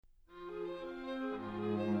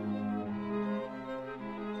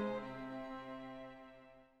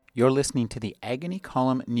You're listening to the Agony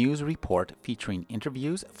Column News Report featuring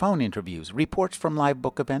interviews, phone interviews, reports from live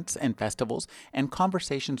book events and festivals, and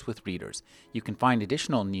conversations with readers. You can find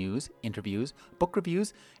additional news, interviews, book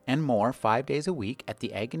reviews, and more 5 days a week at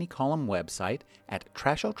the Agony Column website at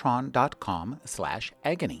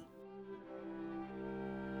trashotron.com/agony.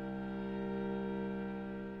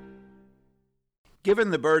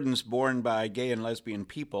 Given the burdens borne by gay and lesbian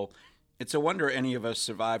people, it's a wonder any of us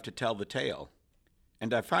survive to tell the tale.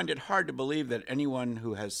 And I find it hard to believe that anyone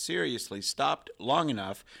who has seriously stopped long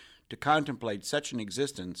enough to contemplate such an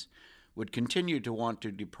existence would continue to want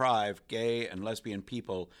to deprive gay and lesbian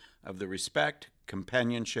people of the respect,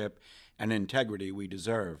 companionship, and integrity we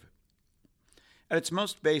deserve. At its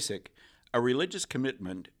most basic, a religious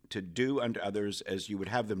commitment to do unto others as you would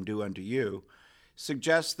have them do unto you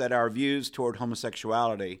suggests that our views toward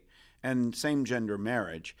homosexuality and same-gender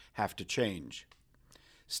marriage have to change.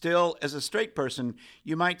 Still, as a straight person,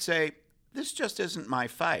 you might say, this just isn't my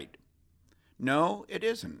fight. No, it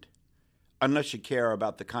isn't. Unless you care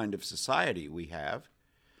about the kind of society we have.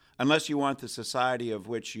 Unless you want the society of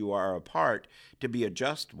which you are a part to be a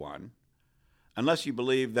just one. Unless you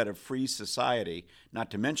believe that a free society, not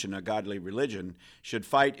to mention a godly religion, should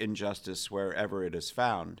fight injustice wherever it is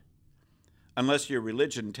found. Unless your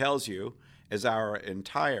religion tells you, as our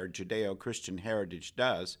entire Judeo-Christian heritage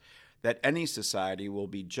does, that any society will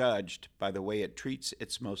be judged by the way it treats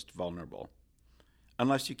its most vulnerable.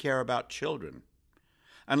 Unless you care about children.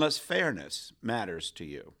 Unless fairness matters to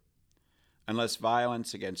you. Unless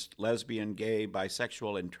violence against lesbian, gay,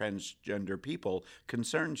 bisexual, and transgender people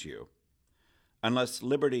concerns you. Unless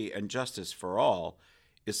liberty and justice for all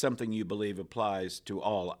is something you believe applies to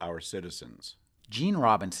all our citizens. Gene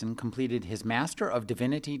Robinson completed his Master of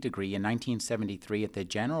Divinity degree in 1973 at the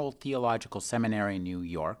General Theological Seminary in New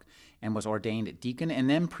York and was ordained deacon and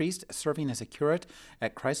then priest, serving as a curate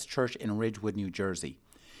at Christ Church in Ridgewood, New Jersey.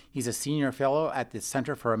 He's a senior fellow at the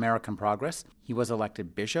Center for American Progress. He was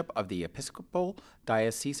elected bishop of the Episcopal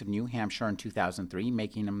Diocese of New Hampshire in 2003,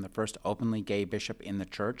 making him the first openly gay bishop in the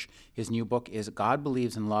church. His new book is God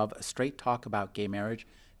Believes in Love, a straight talk about gay marriage.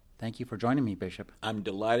 Thank you for joining me, Bishop. I'm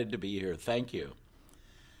delighted to be here. Thank you.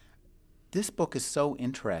 This book is so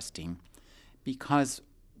interesting because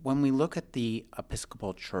when we look at the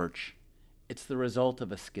Episcopal Church, it's the result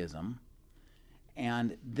of a schism.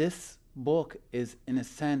 And this book is, in a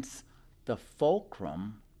sense, the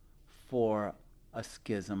fulcrum for a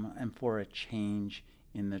schism and for a change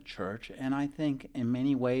in the church. And I think in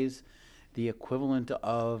many ways the equivalent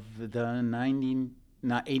of the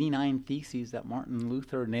 89 Theses that Martin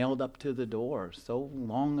Luther nailed up to the door so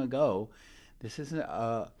long ago. This is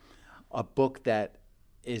a book that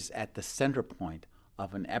is at the center point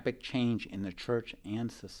of an epic change in the church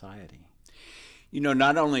and society. You know,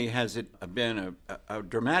 not only has it been a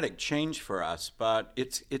dramatic change for us, but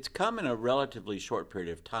it's come in a relatively short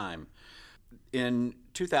period of time. In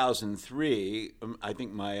 2003, I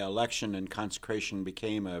think my election and consecration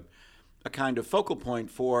became a kind of focal point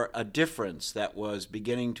for a difference that was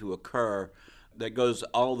beginning to occur that goes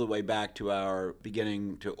all the way back to our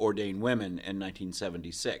beginning to ordain women in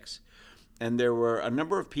 1976. And there were a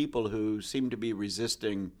number of people who seemed to be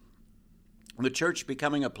resisting the church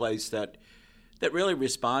becoming a place that really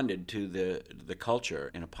responded to the culture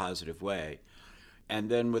in a positive way. And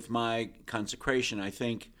then with my consecration, I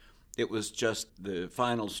think it was just the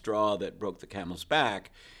final straw that broke the camel's back.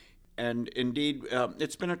 And indeed,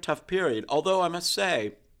 it's been a tough period. Although I must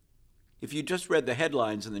say, if you just read the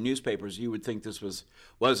headlines in the newspapers, you would think this was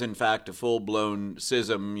in fact a full-blown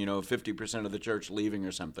schism, 50% of the church leaving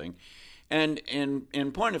or something. And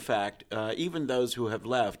in point of fact, even those who have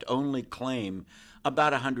left only claim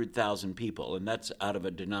about 100,000 people, and that's out of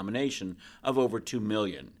a denomination of over 2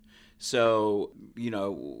 million. So,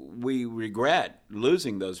 we regret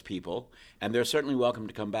losing those people, and they're certainly welcome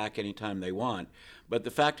to come back anytime they want. But the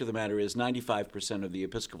fact of the matter is 95% of the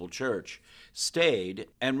Episcopal Church stayed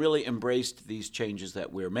and really embraced these changes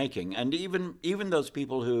that we're making. And even those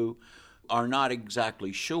people who are not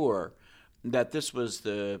exactly sure that this was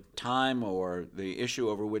the time or the issue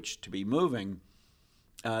over which to be moving,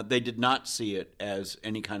 they did not see it as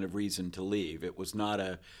any kind of reason to leave. It was not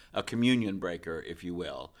a communion breaker, if you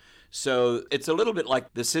will. So it's a little bit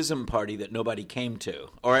like the schism party that nobody came to,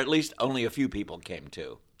 or at least only a few people came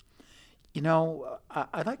to.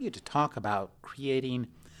 I'd like you to talk about creating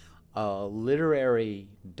a literary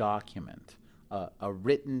document, a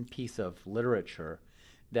written piece of literature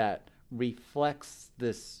that reflects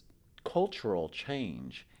this cultural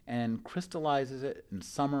change and crystallizes it and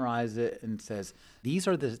summarizes it and says, these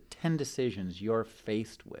are the 10 decisions you're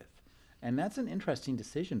faced with. And that's an interesting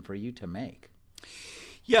decision for you to make.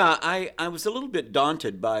 Yeah, I was a little bit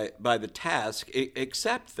daunted by the task,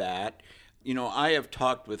 except that, I have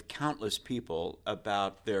talked with countless people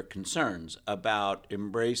about their concerns about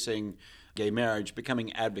embracing gay marriage,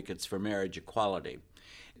 becoming advocates for marriage equality.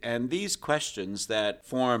 And these questions that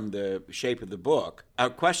form the shape of the book are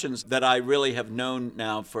questions that I really have known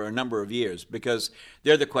now for a number of years, because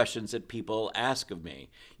they're the questions that people ask of me.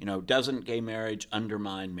 Doesn't gay marriage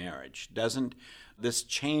undermine marriage? Doesn't this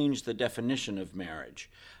change the definition of marriage?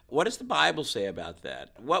 What does the Bible say about that?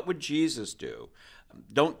 What would Jesus do?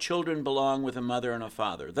 Don't children belong with a mother and a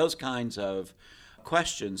father? Those kinds of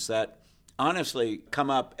questions that honestly come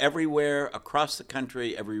up everywhere across the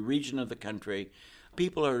country, every region of the country.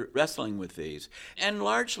 People are wrestling with these. And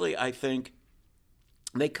largely, I think,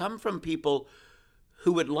 they come from people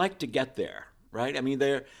who would like to get there, right? I mean,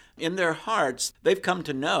 they're in their hearts, they've come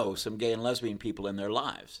to know some gay and lesbian people in their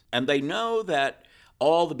lives. And they know that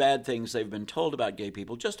all the bad things they've been told about gay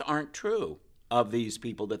people just aren't true of these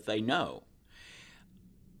people that they know.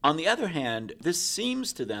 On the other hand, this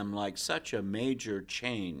seems to them like such a major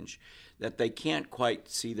change that they can't quite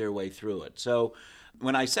see their way through it. So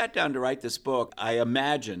when I sat down to write this book, I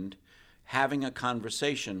imagined having a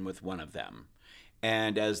conversation with one of them.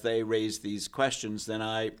 And as they raised these questions, then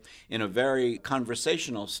I, in a very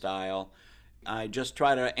conversational style, I just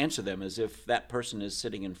try to answer them as if that person is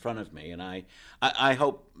sitting in front of me. And I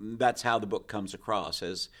hope that's how the book comes across,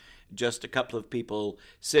 as just a couple of people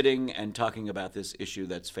sitting and talking about this issue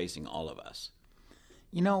that's facing all of us.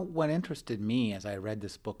 What interested me as I read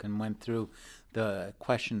this book and went through the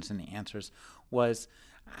questions and the answers was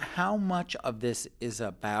how much of this is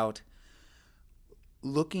about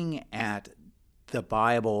looking at the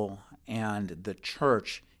Bible and the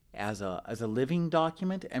church as a living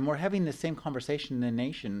document. And we're having the same conversation in the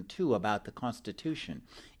nation, too, about the Constitution.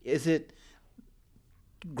 Is it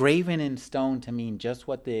graven in stone to mean just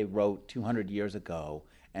what they wrote 200 years ago?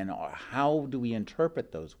 And how do we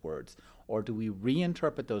interpret those words? Or do we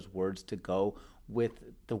reinterpret those words to go with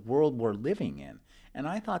the world we're living in? And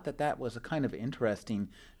I thought that was a kind of interesting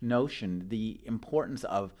notion, the importance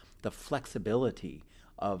of the flexibility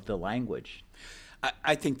of the language.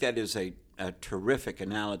 I think that is a terrific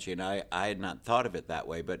analogy, and I had not thought of it that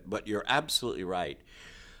way, but you're absolutely right.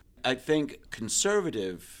 I think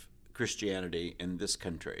conservative Christianity in this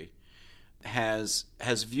country has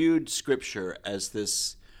viewed Scripture as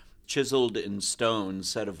this chiseled in stone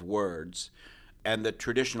set of words, and the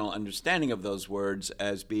traditional understanding of those words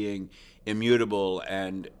as being immutable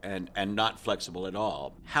and not flexible at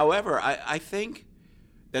all. However, I think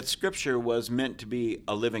that Scripture was meant to be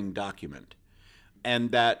a living document,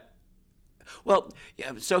 and that,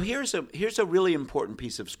 so here's a really important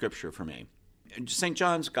piece of Scripture for me. St.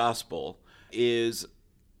 John's Gospel is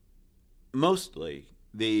mostly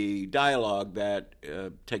the dialogue that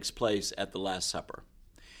takes place at the Last Supper.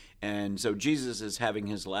 And so Jesus is having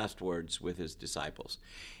his last words with his disciples.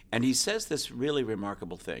 And he says this really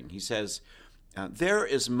remarkable thing. He says, there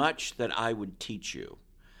is much that I would teach you,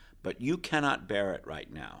 but you cannot bear it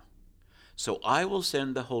right now. So I will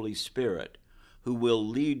send the Holy Spirit, who will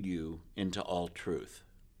lead you into all truth.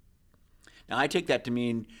 Now, I take that to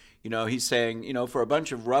mean, he's saying, for a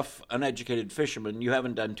bunch of rough, uneducated fishermen, you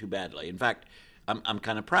haven't done too badly. In fact, I'm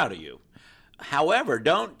kind of proud of you. However,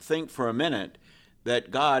 don't think for a minute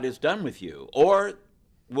that God is done with you or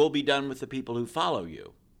will be done with the people who follow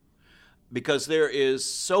you, because there is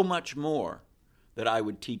so much more that I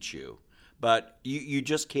would teach you, but you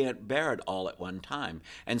just can't bear it all at one time.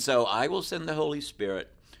 And so I will send the Holy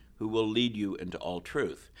Spirit, who will lead you into all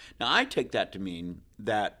truth. Now, I take that to mean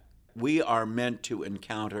that we are meant to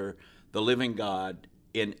encounter the living God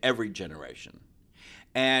in every generation,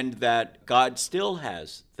 and that God still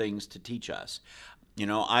has things to teach us.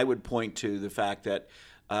 I would point to the fact that,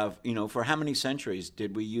 for how many centuries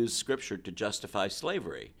did we use Scripture to justify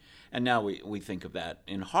slavery? And now we think of that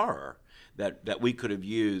in horror, that we could have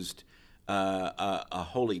used a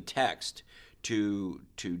holy text to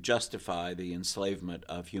justify the enslavement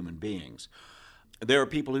of human beings. There are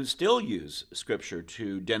people who still use Scripture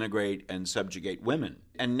to denigrate and subjugate women.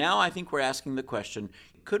 And now I think we're asking the question,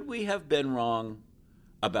 could we have been wrong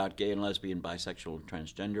about gay and lesbian, bisexual, and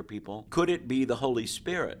transgender people? Could it be the Holy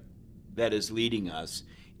Spirit that is leading us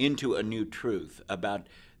into a new truth about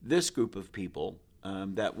this group of people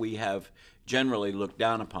that we have generally looked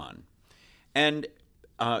down upon? And,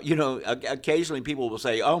 occasionally people will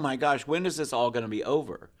say, oh my gosh, when is this all going to be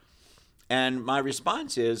over? And my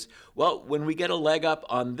response is, well, when we get a leg up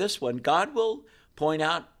on this one, God will point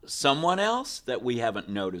out someone else that we haven't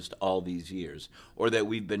noticed all these years or that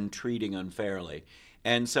we've been treating unfairly.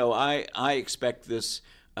 And so I expect this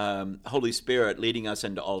Holy Spirit leading us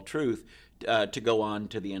into all truth to go on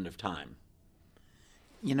to the end of time.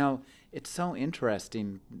 You know, it's so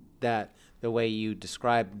interesting that the way you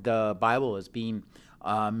describe the Bible as being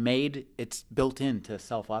made, it's built into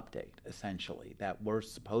self-update, essentially, that we're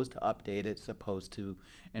supposed to update it, supposed to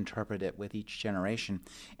interpret it with each generation.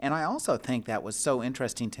 And I also think that was so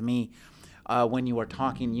interesting to me when you were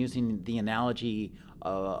talking, using the analogy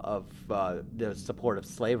of the support of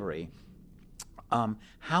slavery,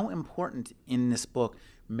 how important in this book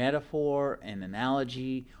metaphor and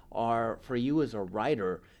analogy are for you as a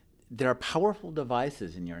writer. They're powerful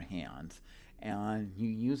devices in your hands, and you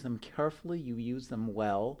use them carefully, you use them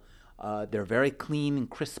well. They're very clean and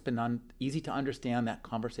crisp and easy to understand. That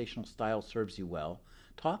conversational style serves you well.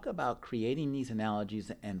 Talk about creating these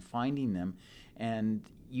analogies and finding them and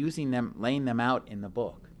using them, laying them out in the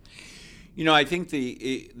book. You know, I think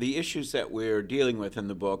the issues that we're dealing with in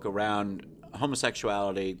the book around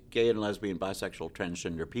homosexuality, gay and lesbian, bisexual,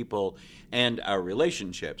 transgender people, and our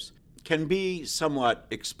relationships can be somewhat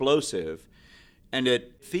explosive, and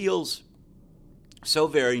it feels so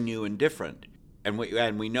very new and different. And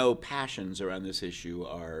we know passions around this issue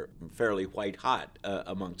are fairly white hot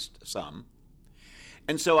amongst some.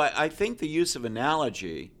 And so I think the use of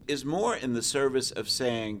analogy is more in the service of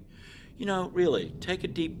saying, you know, really, take a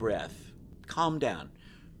deep breath, calm down.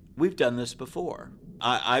 We've done this before.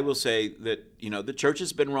 I will say that, you know, the church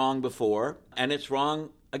has been wrong before, and it's wrong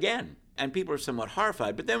again. And people are somewhat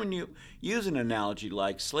horrified. But then when you use an analogy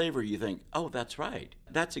like slavery, you think, oh, that's right.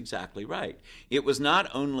 That's exactly right. It was not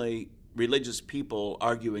only religious people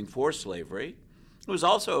arguing for slavery, it was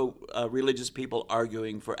also religious people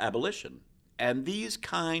arguing for abolition. And these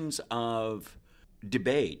kinds of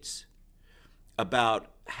debates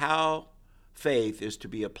about how faith is to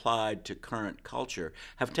be applied to current culture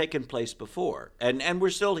have taken place before. And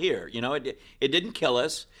we're still here. You know, it didn't kill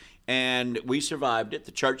us, and we survived it.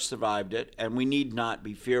 The church survived it, and we need not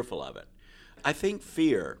be fearful of it. I think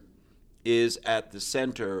fear is at the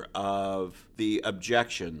center of the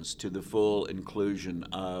objections to the full inclusion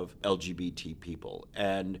of LGBT people.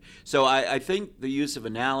 And so I think the use of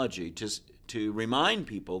analogy to remind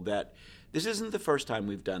people that this isn't the first time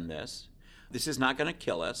we've done this. This is not going to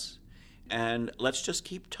kill us. And let's just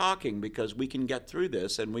keep talking, because we can get through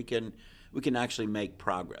this, and we can actually make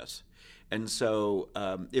progress. And so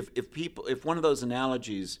if one of those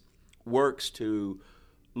analogies works to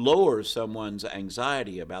lower someone's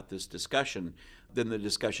anxiety about this discussion, then the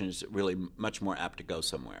discussion is really much more apt to go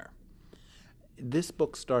somewhere. This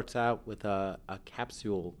book starts out with a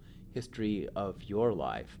capsule history of your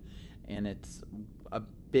life, and it's a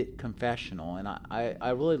bit confessional. And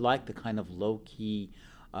I really like the kind of low-key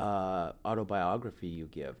autobiography you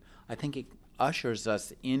give. I think it ushers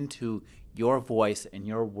us into your voice and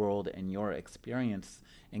your world and your experience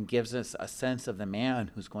and gives us a sense of the man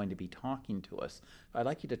who's going to be talking to us. I'd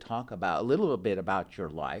like you to talk about a little bit about your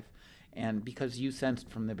life, and because you sensed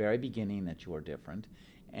from the very beginning that you were different,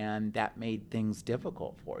 and that made things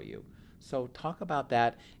difficult for you. So talk about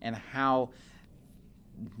that and how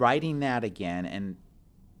writing that again, and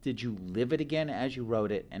did you live it again as you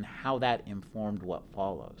wrote it, and how that informed what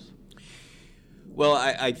follows? Well,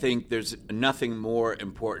 I think there's nothing more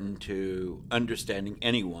important to understanding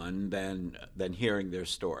anyone than hearing their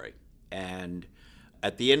story. And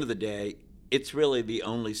at the end of the day, it's really the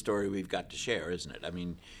only story we've got to share, isn't it? I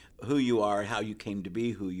mean, who you are, how you came to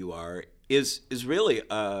be who you are, is really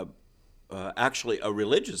actually a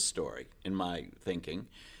religious story, in my thinking,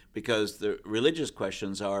 because the religious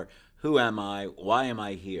questions are, who am I, why am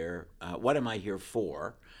I here, what am I here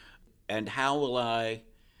for, and how will I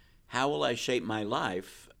shape my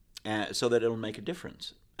life so that it'll make a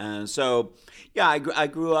difference? And so, yeah, I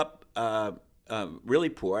grew up really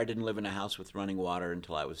poor. I didn't live in a house with running water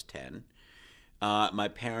until I was 10. My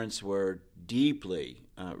parents were deeply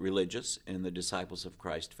religious in the Disciples of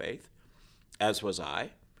Christ faith, as was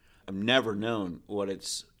I. I've never known what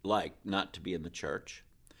it's like not to be in the church.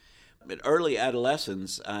 At early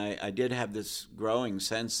adolescence, I did have this growing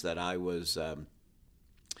sense that I was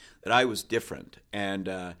different.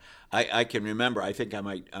 And I can remember, I think I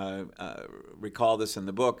might recall this in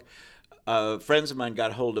the book, friends of mine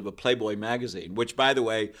got hold of a Playboy magazine, which, by the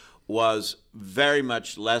way, was very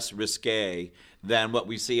much less risque than what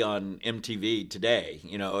we see on MTV today.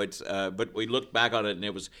 You know, but we looked back on it, and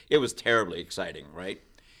it was terribly exciting, right?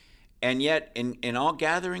 And yet, in all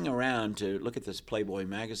gathering around to look at this Playboy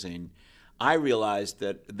magazine, I realized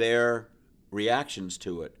that their reactions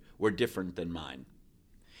to it were different than mine.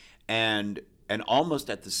 And almost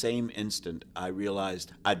at the same instant, I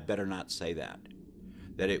realized I'd better not say that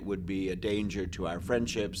it would be a danger to our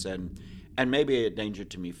friendships, and and maybe a danger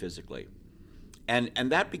to me physically. And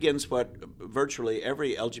that begins what virtually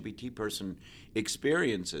every LGBT person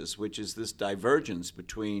experiences, which is this divergence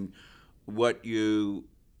between what you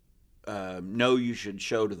know you should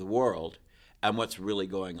show to the world and what's really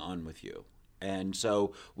going on with you. And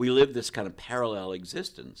so we live this kind of parallel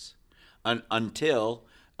existence until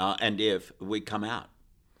and if we come out.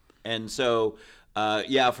 And so,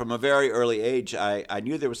 from a very early age, I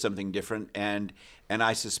knew there was something different, and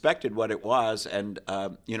I suspected what it was, and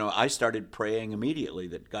I started praying immediately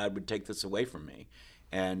that God would take this away from me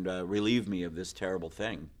and relieve me of this terrible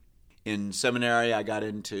thing. In seminary, I got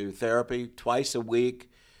into therapy twice a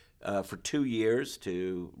week for 2 years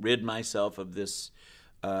to rid myself of this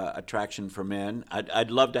attraction for men.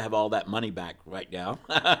 I'd love to have all that money back right now.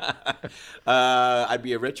 I'd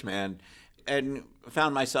be a rich man. And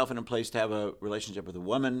found myself in a place to have a relationship with a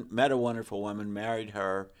woman, met a wonderful woman, married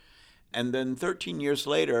her. And then 13 years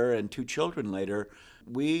later and 2 children later,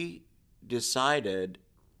 we decided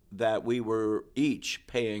that we were each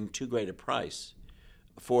paying too great a price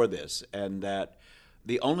for this, and that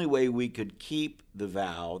the only way we could keep the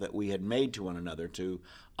vow that we had made to one another to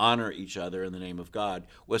honor each other in the name of God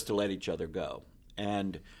was to let each other go.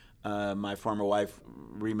 And my former wife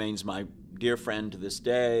remains my dear friend to this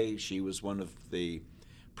day. She was one of the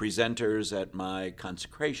presenters at my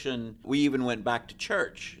consecration. We even went back to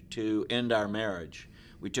church to end our marriage.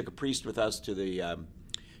 We took a priest with us to the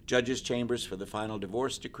judge's chambers for the final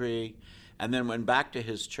divorce decree, and then went back to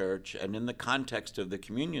his church, and in the context of the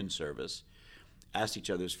communion service, asked each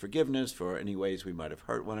other's forgiveness for any ways we might have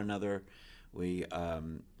hurt one another. We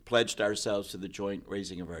pledged ourselves to the joint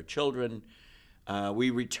raising of our children. We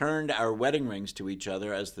returned our wedding rings to each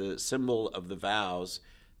other as the symbol of the vows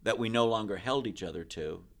that we no longer held each other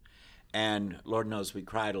to. And Lord knows we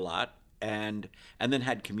cried a lot, and then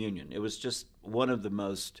had communion. It was just one of the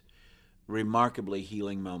most remarkably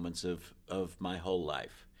healing moments of my whole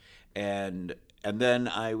life. And then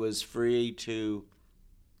I was free to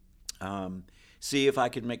see if I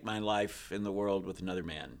could make my life in the world with another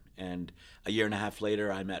man. And a year and a half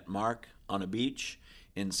later, I met Mark on a beach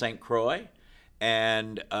in St. Croix,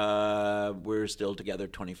 and we're still together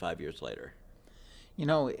 25 years later. You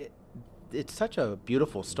know, it's such a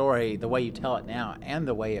beautiful story, the way you tell it now and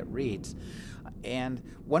the way it reads. And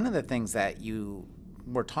one of the things that you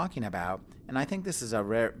were talking about, and I think this is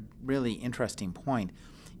a really interesting point,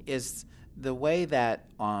 is the way that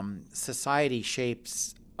society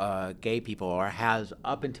shapes gay people, or has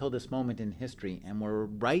up until this moment in history, and we're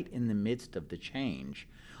right in the midst of the change,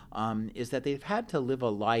 is that they've had to live a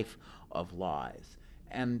life of lies.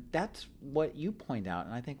 And that's what you point out,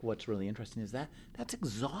 and I think what's really interesting is that that's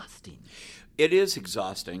exhausting. It is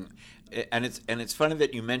exhausting, and it's funny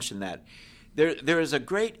that you mentioned that. There is a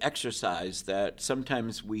great exercise that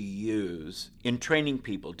sometimes we use in training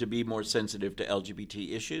people to be more sensitive to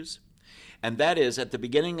LGBT issues, and that is at the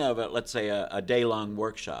beginning of, let's say, a day-long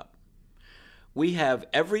workshop, we have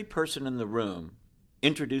every person in the room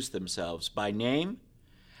introduce themselves by name,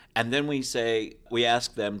 and then we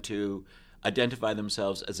ask them to identify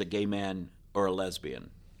themselves as a gay man or a lesbian,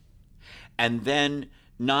 and then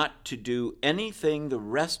not to do anything the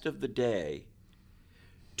rest of the day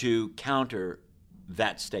to counter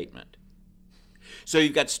that statement. So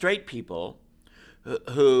you've got straight people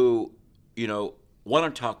who,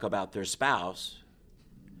 want to talk about their spouse,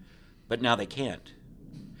 but now they can't.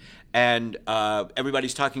 And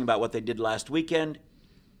everybody's talking about what they did last weekend,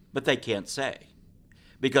 but they can't say,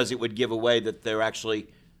 because it would give away that they're actually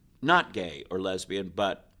not gay or lesbian,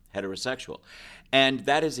 but heterosexual. And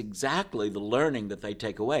that is exactly the learning that they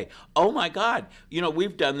take away. Oh my God,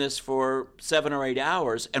 we've done this for 7 or 8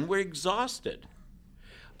 hours and we're exhausted.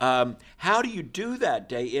 How do you do that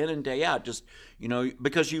day in and day out? Just,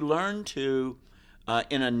 because you learn to,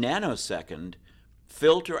 in a nanosecond,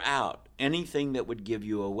 filter out anything that would give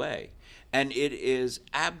you away. And it is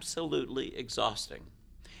absolutely exhausting.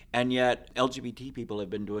 And yet LGBT people have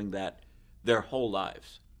been doing that their whole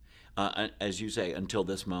lives. As you say, until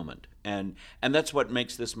this moment. And that's what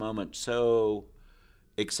makes this moment so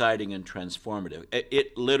exciting and transformative.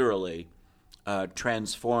 It literally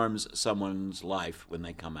transforms someone's life when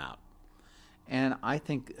they come out. And I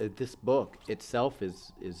think this book itself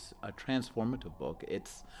is a transformative book.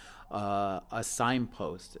 It's a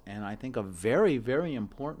signpost, and I think a very, very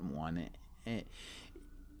important one.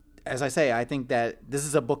 As I say, I think that this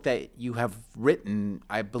is a book that you have written,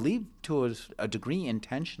 I believe, to a degree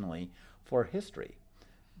intentionally for history.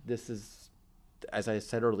 This is, as I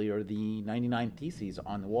said earlier, the 99 Theses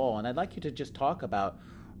on the wall. And I'd like you to just talk about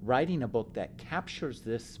writing a book that captures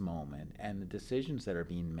this moment and the decisions that are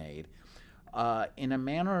being made in a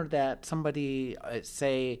manner that somebody,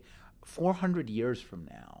 say, 400 years from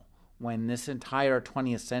now, when this entire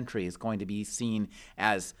 20th century is going to be seen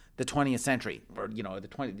as the 20th century, or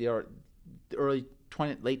the early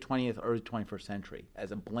 20, late 20th, early 21st century,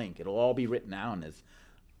 as a blink. It'll all be written down as,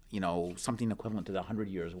 something equivalent to the 100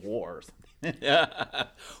 Years' War or something. Yeah.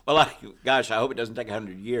 Well, I hope it doesn't take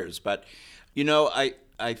 100 years. But,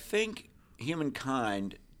 I think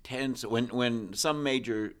humankind tends, when some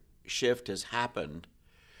major shift has happened,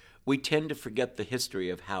 we tend to forget the history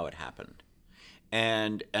of how it happened.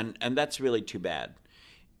 And that's really too bad.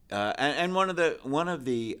 And one of the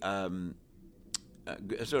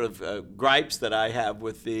gripes that I have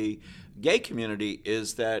with the gay community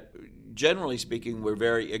is that, generally speaking, we're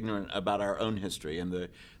very ignorant about our own history and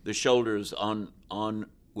the shoulders on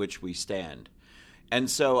which we stand. And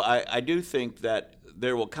so I do think that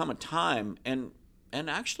there will come a time, and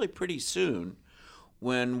actually pretty soon,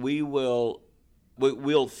 when we'll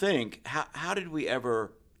think, how did we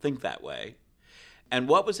ever think that way? And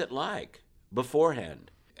what was it like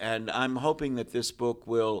beforehand? And I'm hoping that this book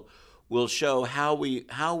will show how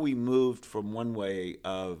we moved from one way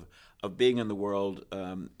of being in the world,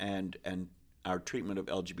 and our treatment of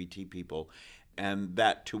LGBT people, and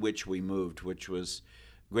that to which we moved, which was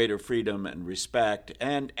greater freedom and respect,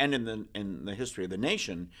 and in the history of the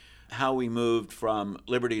nation, how we moved from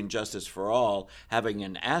liberty and justice for all, having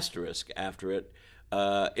an asterisk after it,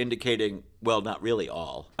 indicating, well, not really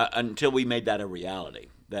all, until we made that a reality,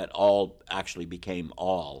 that all actually became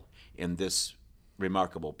all in this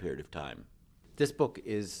remarkable period of time. This book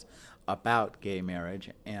is about gay marriage,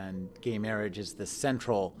 and gay marriage is the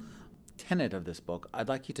central tenet of this book. I'd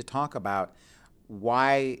like you to talk about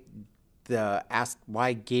why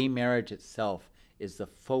gay marriage itself is the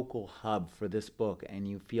focal hub for this book, and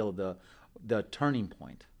you feel the turning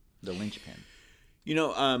point, the linchpin.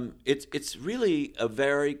 It's really a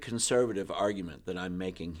very conservative argument that I'm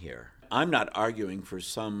making here. I'm not arguing for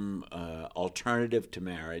some alternative to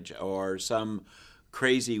marriage or some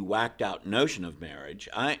crazy whacked out notion of marriage.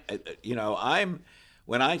 I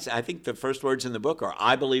think the first words in the book are,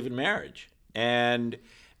 I believe in marriage, and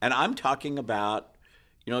I'm talking about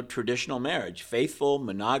traditional marriage, faithful,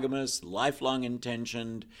 monogamous, lifelong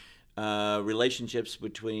intentioned relationships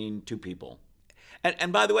between two people.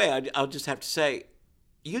 And by the way, I'll just have to say,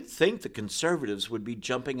 you'd think the conservatives would be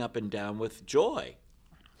jumping up and down with joy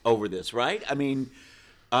over this, right? I mean,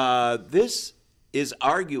 this is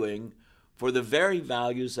arguing for the very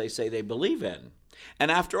values they say they believe in. And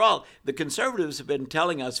after all, the conservatives have been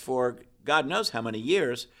telling us for God knows how many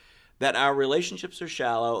years that our relationships are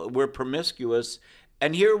shallow, we're promiscuous,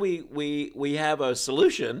 and here we have a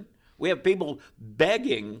solution. We have people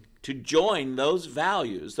begging to join those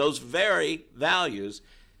values, those very values,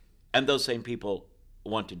 and those same people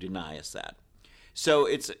want to deny us that. So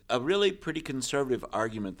it's a really pretty conservative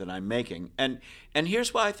argument that I'm making. And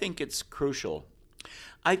here's why I think it's crucial.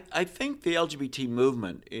 I think the LGBT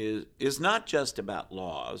movement is not just about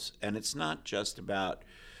laws, and it's not just about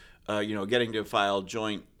getting to file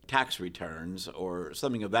joint tax returns or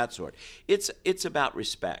something of that sort. It's about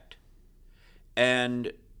respect.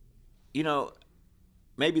 And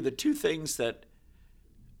maybe the two things that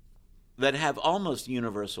have almost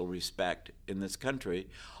universal respect in this country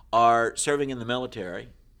are serving in the military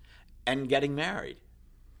and getting married.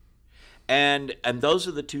 And those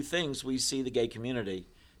are the two things we see the gay community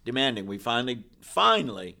demanding. We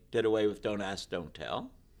finally did away with Don't Ask, Don't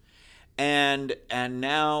Tell. And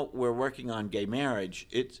now we're working on gay marriage.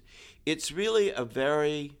 It's really a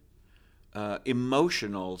very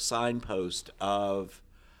emotional signpost of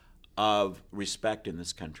respect in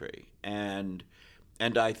this country. And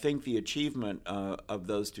I think the achievement of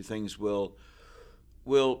those two things will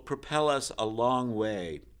propel us a long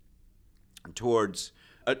way towards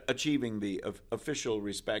achieving the official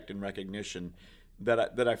respect and recognition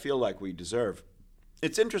that I feel like we deserve.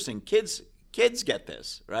 It's interesting. Kids get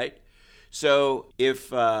this, right? So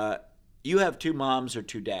if you have two moms or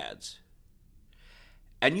two dads,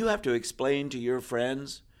 and you have to explain to your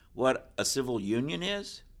friends what a civil union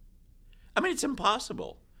is, I mean, it's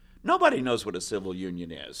impossible. Nobody knows what a civil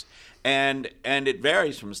union is, and it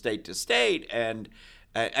varies from state to state, and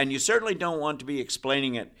you certainly don't want to be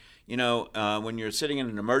explaining it. When you're sitting in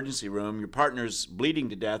an emergency room, your partner's bleeding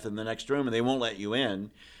to death in the next room, and they won't let you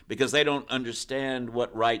in because they don't understand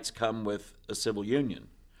what rights come with a civil union.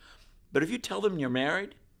 But if you tell them you're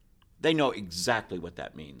married, they know exactly what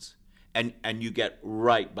that means, and you get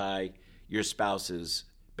right by your spouse's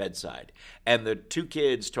bedside. And the two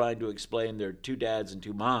kids trying to explain their two dads and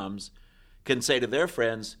two moms can say to their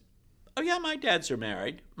friends, oh yeah, my dads are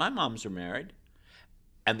married, my moms are married.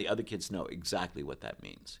 and the other kids know exactly what that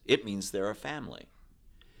means. It means they're a family.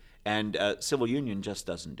 And civil union just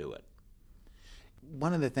doesn't do it.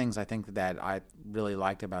 One of the things I think that I really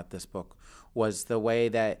liked about this book was the way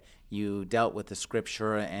that you dealt with the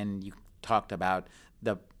scripture, and you talked about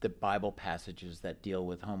the Bible passages that deal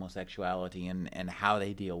with homosexuality and how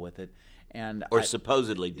they deal with it.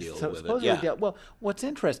 Supposedly deal with it. Yeah. Well, what's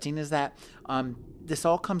interesting is that this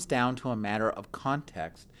all comes down to a matter of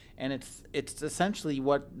context, and it's essentially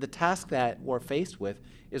what the task that we're faced with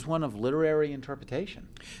is one of literary interpretation.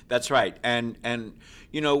 That's right, and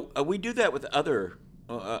we do that with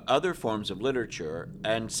other forms of literature,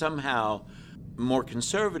 and somehow more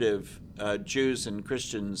conservative Jews and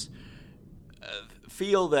Christians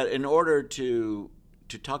feel that in order to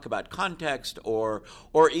talk about context, or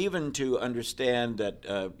even to understand that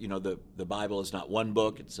the Bible is not one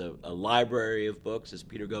book; it's a library of books, as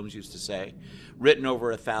Peter Gomes used to say, written over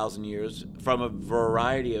 1,000 years from a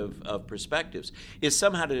variety of perspectives, is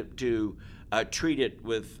somehow to treat it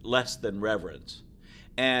with less than reverence.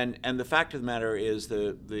 And the fact of the matter is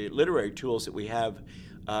the literary tools that we have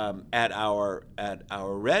at our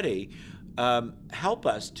ready help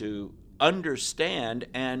us to understand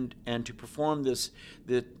and to perform this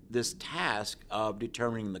task of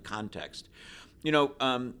determining the context.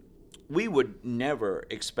 We would never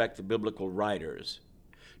expect the biblical writers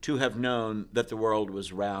to have known that the world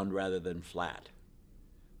was round rather than flat.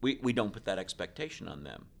 We don't put that expectation on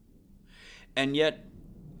them. And yet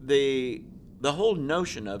the whole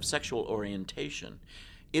notion of sexual orientation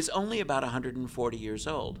is only about 140 years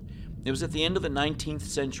old. It was at the end of the 19th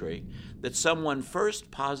century that someone first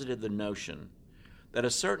posited the notion that a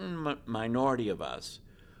certain minority of us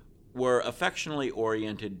were affectionately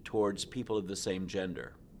oriented towards people of the same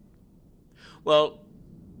gender. Well,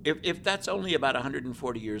 if that's only about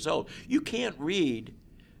 140 years old, you can't read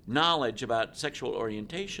knowledge about sexual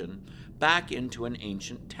orientation back into an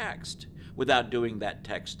ancient text without doing that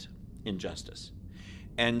text injustice.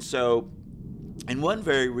 And so, in one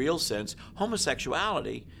very real sense,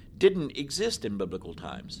 homosexuality didn't exist in biblical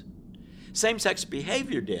times. Same-sex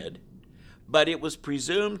behavior did, but it was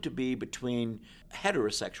presumed to be between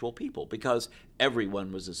heterosexual people because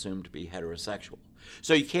everyone was assumed to be heterosexual.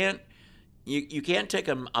 So you can't take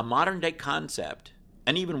a modern-day concept,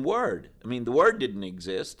 and even word. I mean, the word didn't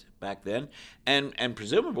exist back then, and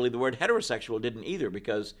presumably the word heterosexual didn't either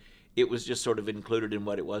because it was just sort of included in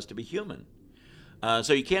what it was to be human.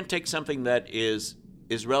 So you can't take something that is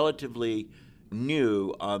relatively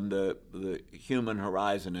new on the human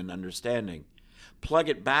horizon and understanding, plug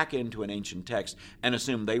it back into an ancient text, and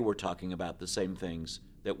assume they were talking about the same things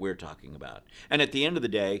that we're talking about. And at the end of the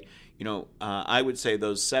day, I would say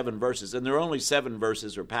those 7 verses, and there are only 7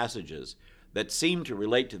 verses or passages that seem to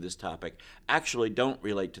relate to this topic, actually don't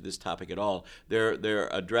relate to this topic at all. They're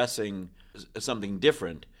addressing something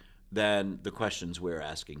different than the questions we're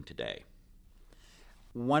asking today.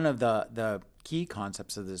 One of the key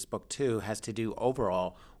concepts of this book, too, has to do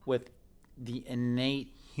overall with the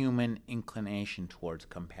innate human inclination towards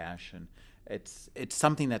compassion. It's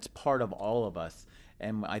something that's part of all of us,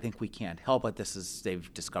 and I think we can't help it.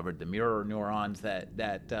 They've discovered the mirror neurons that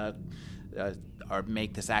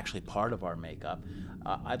make this actually part of our makeup.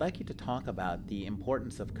 I'd like you to talk about the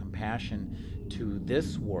importance of compassion to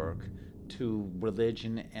this work, to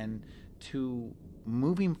religion, and to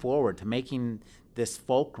moving forward, to making this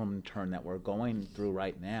fulcrum turn that we're going through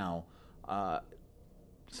right now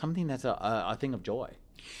something that's a thing of joy.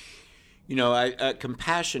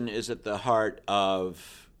 Compassion is at the heart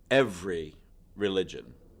of every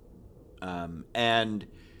religion. I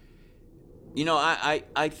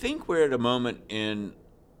think we're at a moment in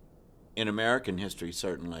American history,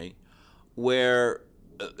 certainly, where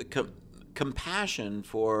compassion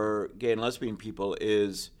for gay and lesbian people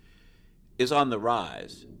is on the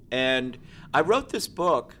rise. And I wrote this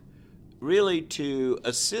book really to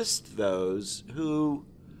assist those who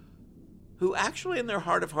actually in their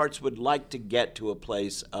heart of hearts would like to get to a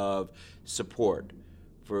place of support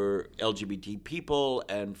for LGBT people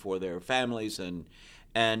and for their families and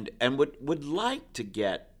would like to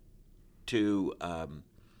get to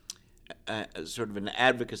sort of an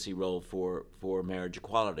advocacy role for marriage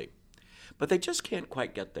equality. But they just can't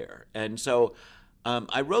quite get there. And so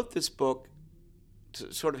I wrote this book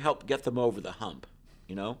to sort of help get them over the hump,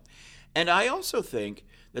 And I also think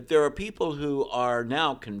that there are people who are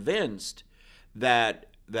now convinced that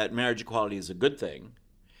marriage equality is a good thing,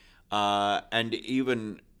 and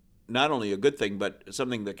even not only a good thing, but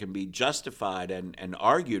something that can be justified and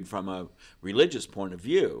argued from a religious point of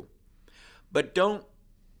view, but don't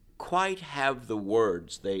quite have the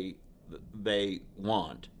words they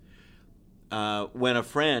want when a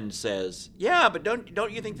friend says, "Yeah, but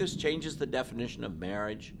don't you think this changes the definition of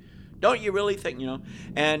marriage? Don't you really think, you know?"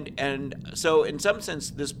 And so in some sense,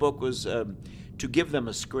 this book was to give them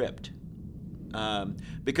a script,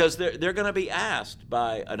 because they're going to be asked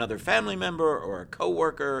by another family member or a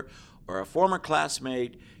coworker or a former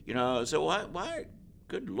classmate, you know, so why,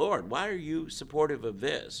 good Lord, why are you supportive of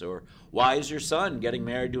this? Or why is your son getting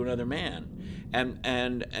married to another man?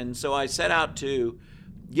 And so I set out to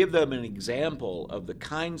give them an example of the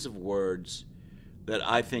kinds of words that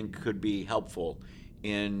I think could be helpful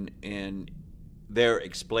in their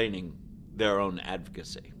explaining their own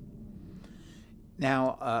advocacy.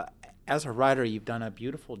 Now, as a writer, you've done a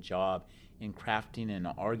beautiful job in crafting an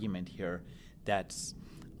argument here that's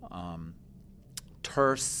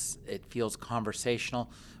terse, it feels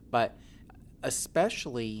conversational, but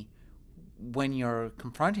especially when you're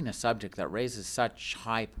confronting a subject that raises such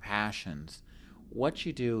high passions, what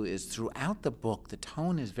you do is throughout the book, the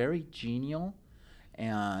tone is very genial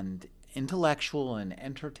and intellectual and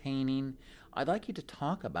entertaining. I'd like you to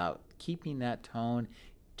talk about keeping that tone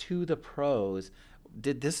to the prose.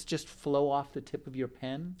 Did this just flow off the tip of your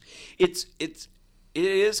pen? It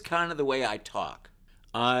is kind of the way I talk.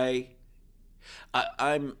 I'm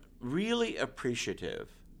really appreciative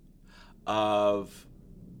of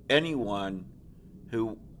anyone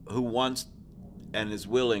who wants and is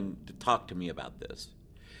willing to talk to me about this,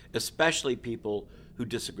 especially people who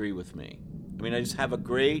disagree with me. I mean, I just have a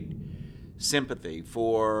great sympathy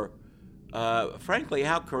for, frankly,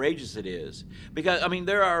 how courageous it is. Because, I mean,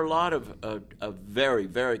 there are a lot of very,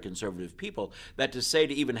 very conservative people that to say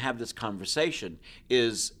to even have this conversation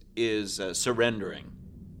is surrendering,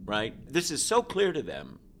 right? This is so clear to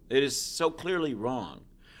them. It is so clearly wrong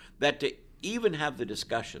that to even have the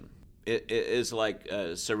discussion is like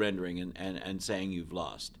surrendering and saying you've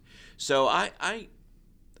lost. So I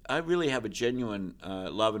really have a genuine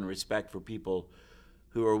love and respect for people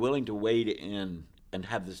who are willing to wade in and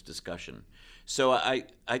have this discussion. So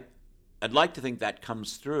I'd like to think that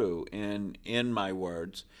comes through in my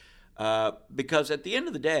words, because at the end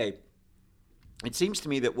of the day, it seems to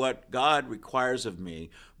me that what God requires of me,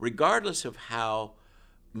 regardless of how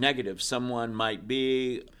negative someone might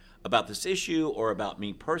be about this issue or about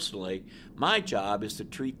me personally, my job is to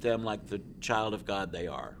treat them like the child of God they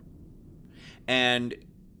are. And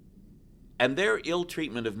their ill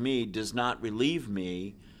treatment of me does not relieve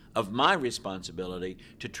me of my responsibility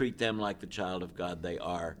to treat them like the child of God they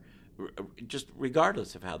are, just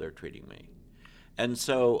regardless of how they're treating me. And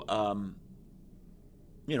so,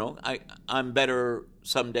 you know, I'm better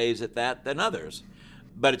some days at that than others,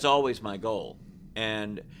 but it's always my goal.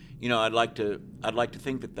 And you know, I'd like to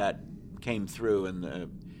think that came through in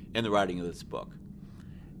the writing of this book.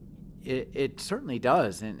 It certainly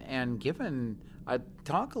does, and given,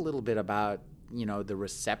 talk a little bit about, you know, the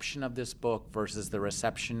reception of this book versus the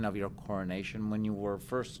reception of your coronation when you were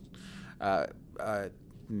first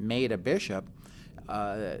made a bishop.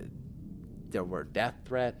 There were death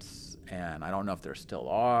threats, and I don't know if there still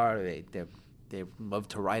are. They love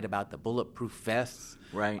to write about the bulletproof vests.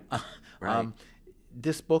 Right. Right.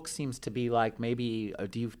 This book seems to be like maybe.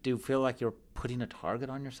 Do you feel like you're putting a target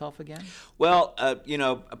on yourself again? Well, you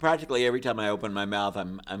know, practically every time I open my mouth,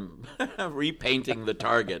 I'm repainting the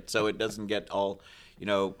target so it doesn't get all, you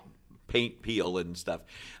know, paint peel and stuff.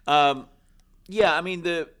 Yeah, I mean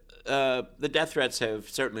the death threats have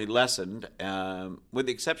certainly lessened, with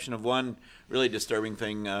the exception of one really disturbing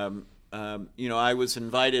thing. You know, I was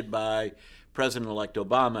invited by President-elect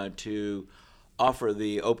Obama to offer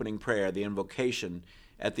the opening prayer, the invocation,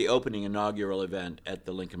 at the opening inaugural event at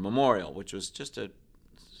the Lincoln Memorial, which was just a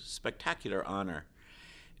spectacular honor.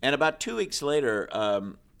 And about 2 weeks later,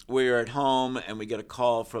 we were at home and we get a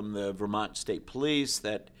call from the Vermont State Police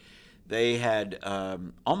that they had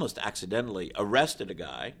almost accidentally arrested a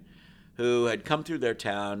guy who had come through their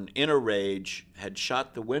town in a rage, had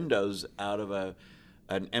shot the windows out of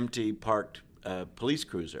an empty parked police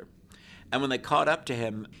cruiser. And when they caught up to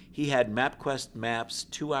him, he had MapQuest maps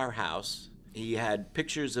to our house. He had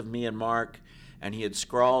pictures of me and Mark, and he had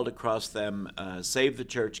scrawled across them, "Save the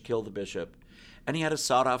church, kill the bishop." And he had a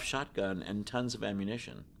sawed-off shotgun and tons of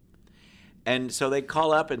ammunition. And so they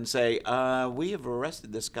call up and say, "We have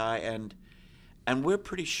arrested this guy, and we're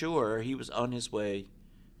pretty sure he was on his way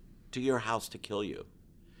to your house to kill you."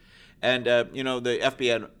 And, you know, the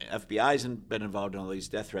FBI's been involved in all these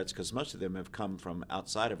death threats because most of them have come from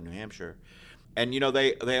outside of New Hampshire. And, you know,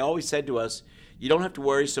 they always said to us, you don't have to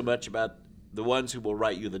worry so much about the ones who will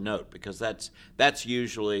write you the note, because that's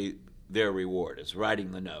usually their reward, is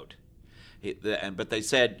writing the note. But they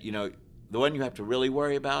said, you know, the one you have to really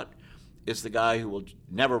worry about is the guy who will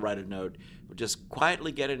never write a note, would just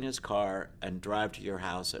quietly get in his car and drive to your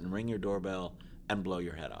house and ring your doorbell and blow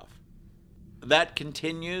your head off. That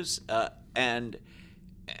continues, and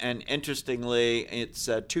interestingly, it's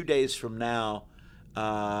 2 days from now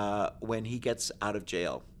when he gets out of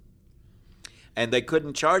jail. And they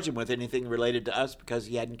couldn't charge him with anything related to us because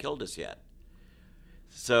he hadn't killed us yet.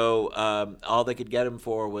 So all they could get him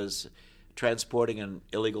for was transporting an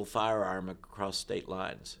illegal firearm across state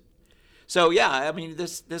lines. So yeah, I mean,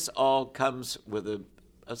 this all comes with a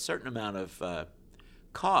certain amount of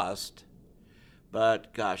cost,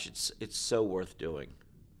 but gosh, it's so worth doing.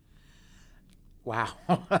 Wow,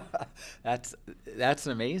 that's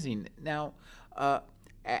amazing. Now,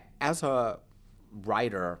 as a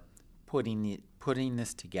writer, putting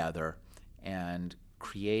this together and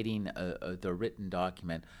creating the written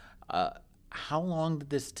document, how long did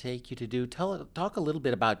this take you to do? Talk a little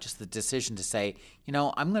bit about just the decision to say,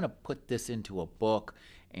 I'm going to put this into a book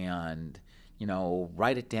and,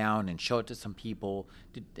 write it down and show it to some people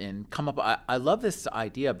and come up. I love this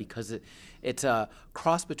idea because it's a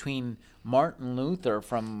cross between Martin Luther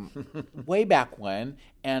from way back when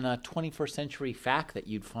and a 21st century fact that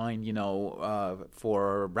you'd find,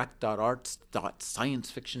 for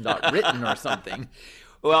rec.arts.sciencefiction.written or something.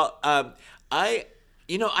 Well, I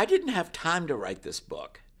didn't have time to write this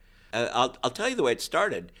book. I'll tell you the way it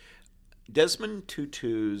started. Desmond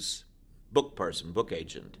Tutu's book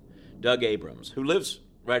agent, Doug Abrams, who lives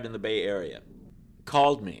right in the Bay Area,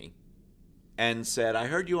 called me and said, I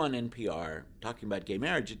heard you on NPR talking about gay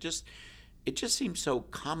marriage. It just seems so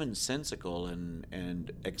commonsensical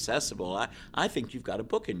and accessible. I think you've got a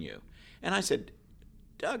book in you. And I said,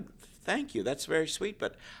 Doug, thank you. That's very sweet,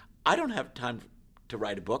 but I don't have time to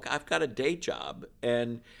write a book. I've got a day job,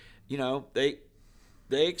 and they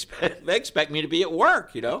expect me to be at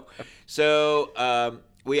work. So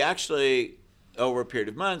we actually, over a period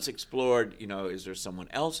of months, explored. Is there someone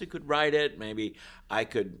else who could write it? Maybe I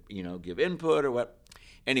could give input or what.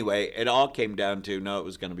 Anyway, it all came down to no, it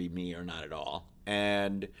was going to be me or not at all.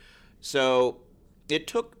 And so it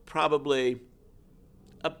took probably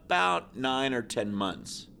about 9 or 10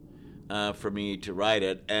 months for me to write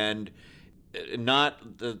it, and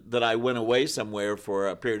not that I went away somewhere for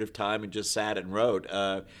a period of time and just sat and wrote.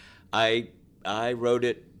 I wrote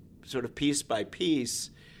it sort of piece by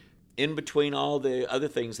piece in between all the other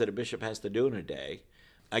things that a bishop has to do in a day.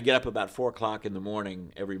 I get up about 4 o'clock in the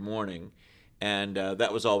morning every morning, and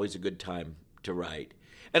that was always a good time to write.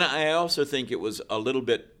 And I also think it was a little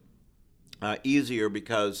bit easier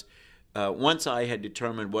because once I had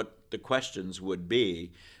determined what the questions would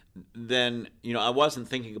be, then I wasn't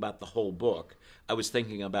thinking about the whole book. I was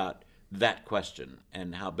thinking about that question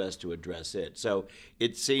and how best to address it. So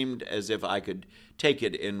it seemed as if I could take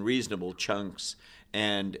it in reasonable chunks,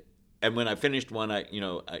 and when I finished one, I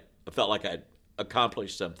felt like I'd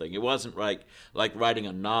accomplished something. It wasn't like writing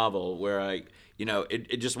a novel where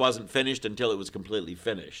it just wasn't finished until it was completely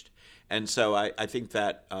finished. And so I think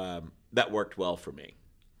that that worked well for me.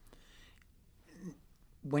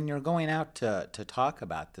 When you're going out to talk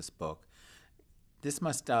about this book, this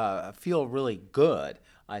must feel really good,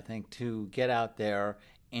 I think, to get out there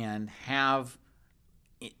and have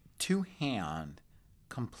to hand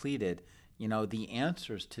completed, the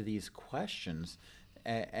answers to these questions,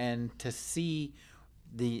 and to see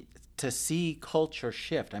culture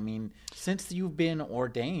shift. I mean, since you've been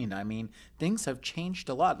ordained, things have changed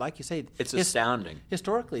a lot. Like you say, it's astounding.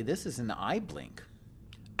 Historically, this is an eye blink.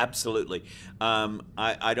 Absolutely.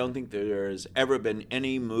 I don't think there has ever been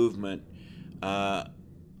any movement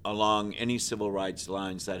along any civil rights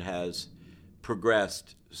lines that has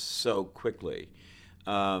progressed so quickly.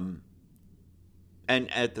 And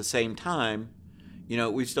at the same time,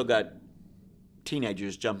 we've still got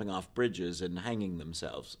teenagers jumping off bridges and hanging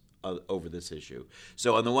themselves over this issue.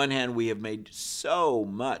 So on the one hand, we have made so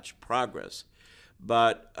much progress,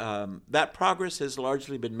 but that progress has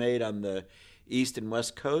largely been made on the East and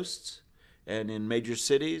West Coasts and in major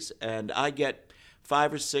cities, and I get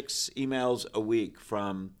 5 or 6 emails a week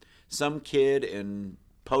from some kid in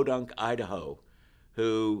Podunk, Idaho,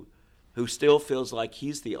 who still feels like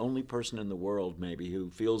he's the only person in the world maybe who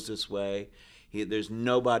feels this way. There's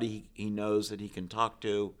nobody he knows that he can talk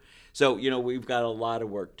to. So, we've got a lot of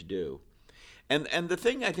work to do. And the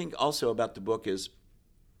thing I think also about the book is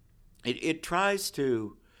it tries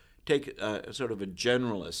to take a sort of a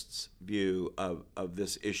generalist's view of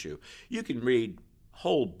this issue. You can read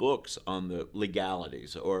whole books on the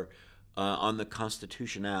legalities or on the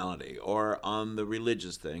constitutionality or on the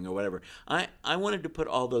religious thing or whatever. I wanted to put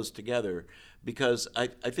all those together because I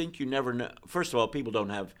think you never know. First of all, people don't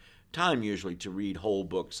have time usually to read whole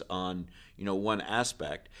books on, one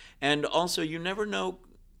aspect. And also, you never know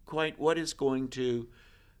quite what is going to,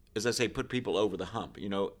 as I say, put people over the hump,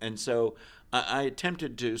 And so I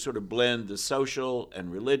attempted to sort of blend the social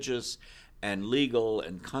and religious and legal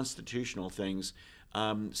and constitutional things,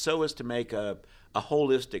 so as to make a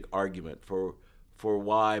holistic argument for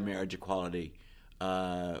why marriage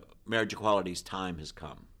equality's time has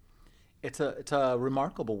come. It's a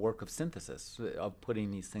remarkable work of synthesis, of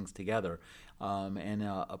putting these things together, and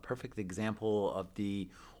a perfect example of the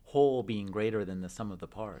whole being greater than the sum of the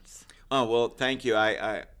parts. Oh, well, thank you.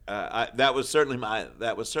 That was certainly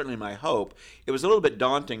my hope. It was a little bit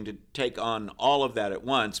daunting to take on all of that at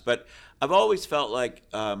once, but I've always felt like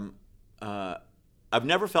I've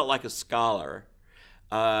never felt like a scholar.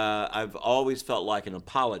 I've always felt like an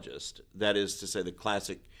apologist. That is to say, the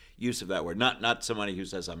classic use of that word. Not somebody who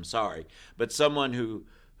says I'm sorry, but someone who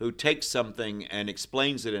takes something and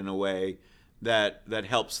explains it in a way that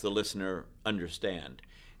helps the listener understand.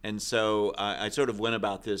 And so I sort of went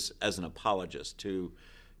about this as an apologist to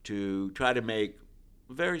try to make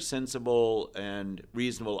very sensible and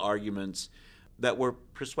reasonable arguments that were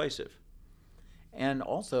persuasive. And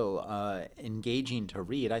also engaging to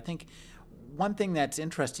read. I think one thing that's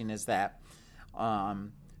interesting is that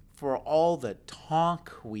for all the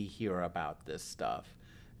talk we hear about this stuff,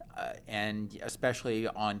 and especially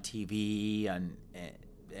on TV and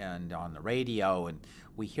on the radio, and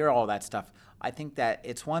we hear all that stuff, I think that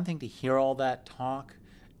it's one thing to hear all that talk,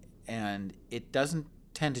 and it doesn't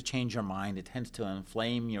tend to change your mind. It tends to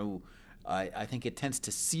inflame you. I think it tends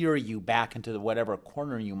to sear you back into whatever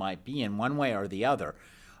corner you might be in, one way or the other.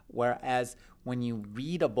 Whereas when you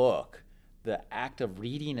read a book, the act of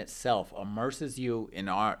reading itself immerses you in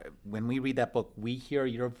when we read that book, we hear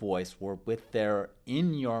your voice. We're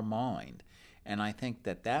in your mind. And I think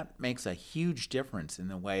that makes a huge difference in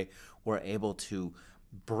the way we're able to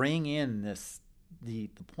bring in the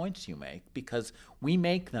points you make, because we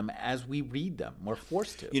make them as we read them. We're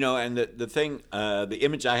forced to. And the thing, the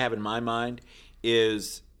image I have in my mind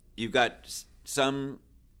is you've got some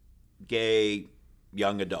gay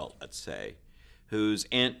young adult, let's say, whose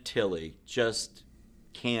Aunt Tilly just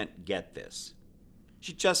can't get this.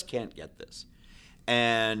 She just can't get this.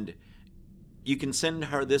 And you can send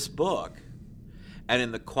her this book, and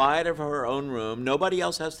in the quiet of her own room, nobody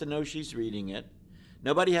else has to know she's reading it.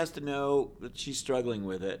 Nobody has to know that she's struggling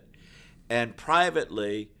with it. And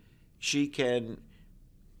privately, she can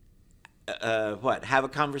have a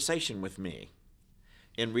conversation with me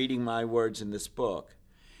in reading my words in this book.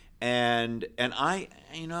 And I,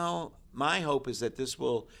 my hope is that this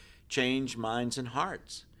will change minds and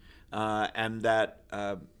hearts, and that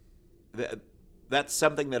that's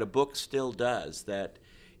something that a book still does, that,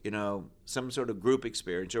 some sort of group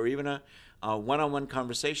experience or even a one-on-one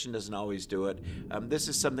conversation doesn't always do it. This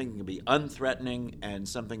is something that can be unthreatening and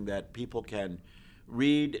something that people can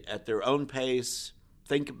read at their own pace,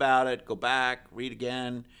 think about it, go back, read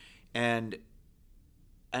again, and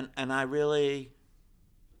I really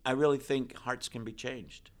think hearts can be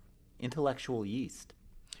changed. Intellectual yeast.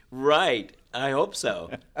 Right. I hope so.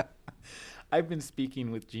 I've been speaking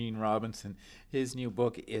with Gene Robinson. His new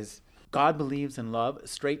book is God Believes in Love,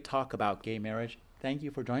 Straight Talk About Gay Marriage. Thank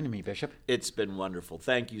you for joining me, Bishop. It's been wonderful.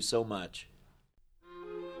 Thank you so much.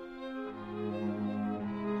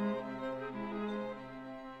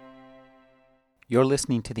 You're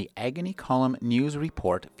listening to the Agony Column News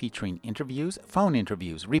Report, featuring interviews, phone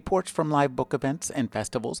interviews, reports from live book events and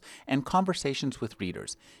festivals, and conversations with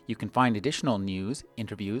readers. You can find additional news,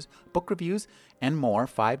 interviews, book reviews, and more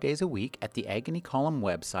 5 days a week at the Agony Column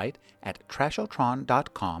website at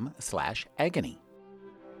trashotron.com/agony.